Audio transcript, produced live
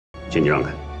请你让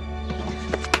开。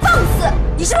放肆！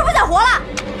你是不是不想活了？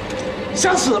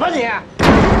想死吧你！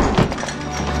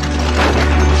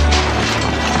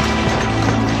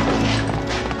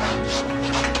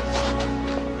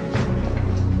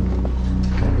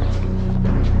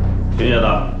听见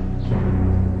的。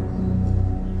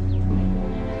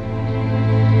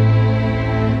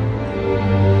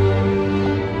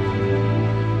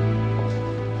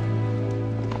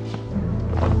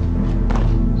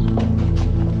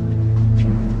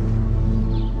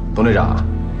 董队长，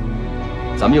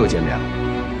咱们又见面了。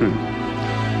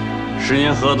10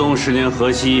年河东，10年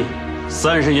河西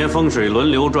，30年风水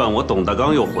轮流转，我董大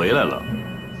刚又回来了。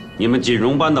你们锦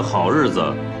荣班的好日子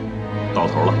到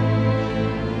头了。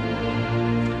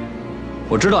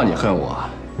我知道你恨我，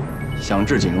想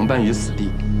置锦荣班于死地，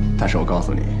但是我告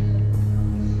诉你，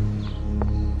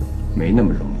没那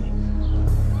么容易。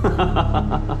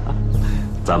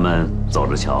咱们走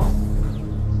着瞧。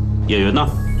叶云呢？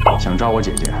 想抓我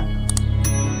姐姐，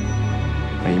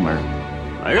没门！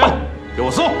来人，给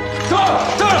我送！是。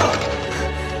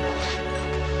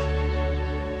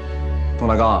董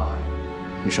大刚，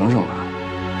你省省吧，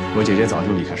我姐姐早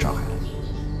就离开上海了。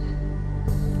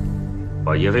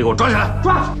把叶飞给我抓起来！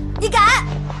抓！你敢！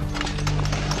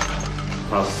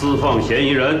他私放嫌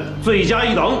疑人，罪加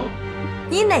一等。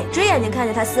你哪只眼睛看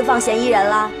见他私放嫌疑人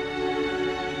了？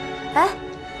哎，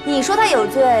你说他有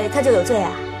罪，他就有罪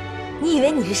啊？ 你以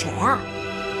为你是谁啊？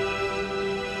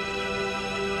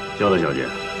肖大小姐，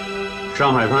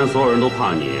上海滩所有人都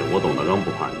怕你，我董大刚不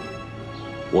怕你。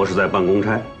我是在办公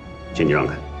差，请你让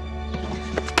开。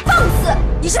放肆！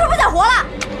你是不是不想活了？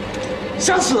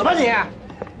想死吧你！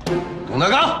董大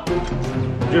刚，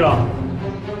局长，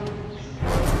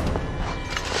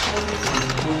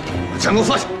把枪给我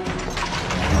放下！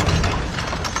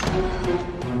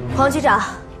黄局长，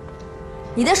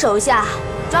你的手下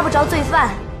抓不着罪犯。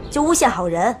 就诬陷好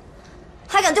人，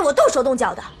还敢对我动手动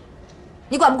脚的，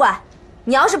你管不管？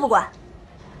你要是不管，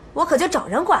我可就找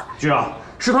人管了。局长，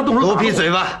是他动手。都闭嘴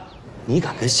吧！你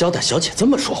敢跟萧大小姐这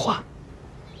么说话，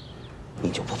你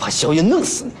就不怕萧爷弄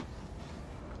死你？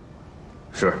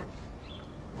是。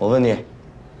我问你，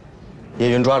叶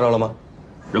云抓着了吗？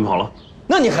人跑了。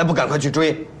那你还不赶快去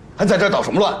追？还在这儿捣什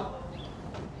么乱？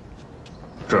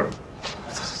这儿。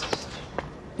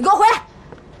你给我回来！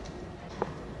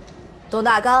 董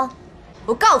大刚，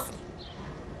我告诉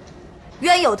你，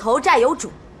冤有头债有主，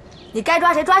你该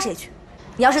抓谁抓谁去。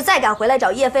你要是再敢回来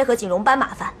找叶飞和锦荣班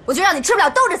麻烦，我就让你吃不了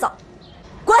兜着走。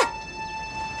滚！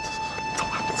走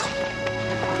吧，走。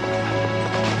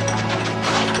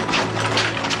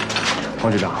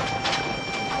黄局长，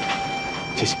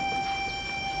谢谢。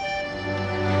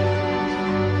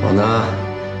我呢，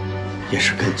也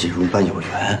是跟锦荣班有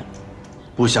缘，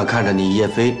不想看着你叶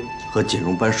飞 和锦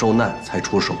荣班受难，才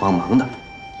出手帮忙的。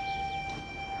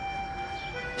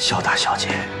萧大小姐，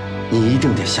你一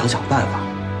定得想想办法，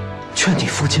劝你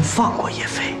父亲放过叶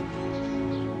飞。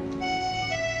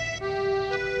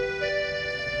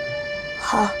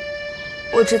好，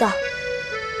我知道。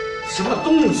什么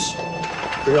东西？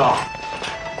队长，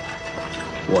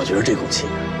我觉得这口气，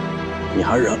你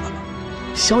还是忍了吧。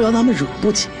逍遥他们惹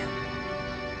不起。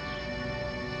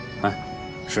哎，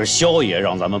是萧爷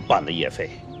让咱们办的叶飞。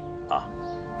 啊，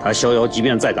他逍遥即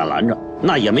便再敢拦着，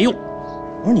那也没用。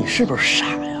我说你是不是傻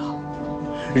呀？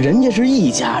人家是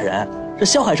一家人，这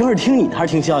萧海生是听你的还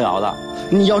是听逍遥的？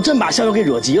你要真把逍遥给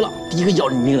惹急了，第一个要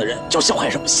你命的人叫萧海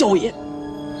生，萧爷。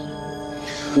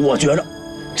我觉着，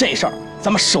这事儿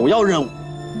咱们首要任务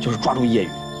就是抓住叶云。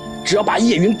只要把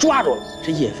叶云抓住了，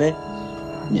这叶飞，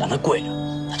你让他跪着，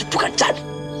他就不敢站着。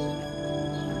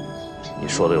你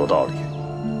说的有道理，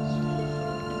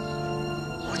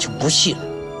我就不信。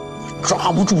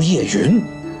 抓不住叶云，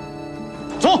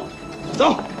走，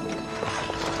走。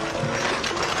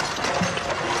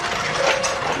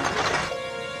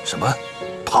什么？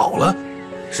跑了？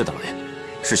是的，老爷，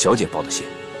是小姐报的信。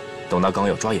董大刚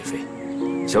要抓叶飞，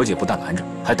小姐不但拦着，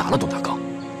还打了董大刚。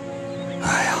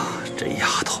哎呀，这丫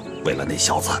头为了那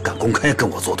小子敢公开跟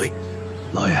我作对。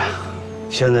老爷，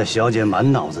现在小姐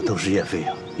满脑子都是叶飞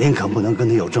啊，您可不能跟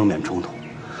她有正面冲突。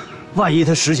万一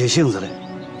她使起性子来，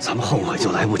咱们后悔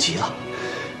就来不及了。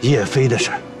叶飞的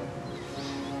事儿，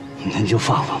您就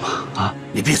放放吧。啊，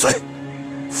你闭嘴！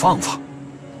放放，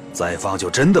再放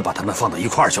就真的把他们放到一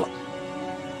块儿去了。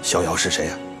逍遥是谁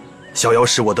呀？逍遥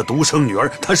是我的独生女儿，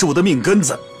她是我的命根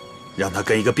子，让她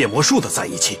跟一个变魔术的在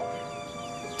一起，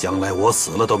将来我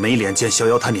死了都没脸见逍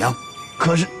遥他娘。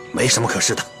可是没什么可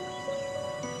是的。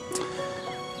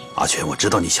阿全，我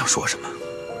知道你想说什么。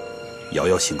瑶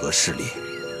瑶性格势利，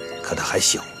可她还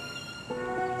小，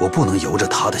我不能由着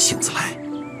她的性子来，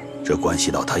这关系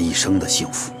到她一生的幸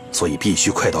福。所以必须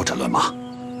快刀斩乱麻。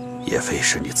叶飞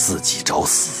是你自己找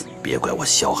死，别怪我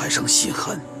萧海生心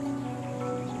狠。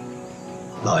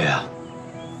老爷，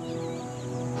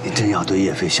你真要对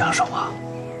叶飞下手啊？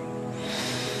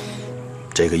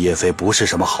这个叶飞不是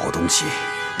什么好东西，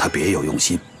他别有用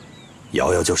心。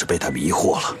瑶瑶就是被他迷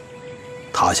惑了，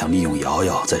他想利用瑶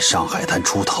瑶在上海滩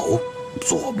出头，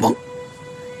做梦。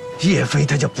叶飞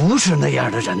他就不是那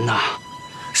样的人呐。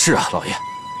是啊，老爷，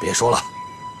别说了，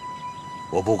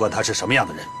我不管他是什么样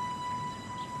的人，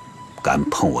敢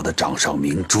碰我的掌上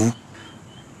明珠，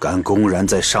敢公然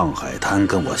在上海滩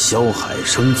跟我萧海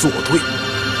生作对，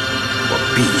我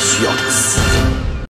必须要他死。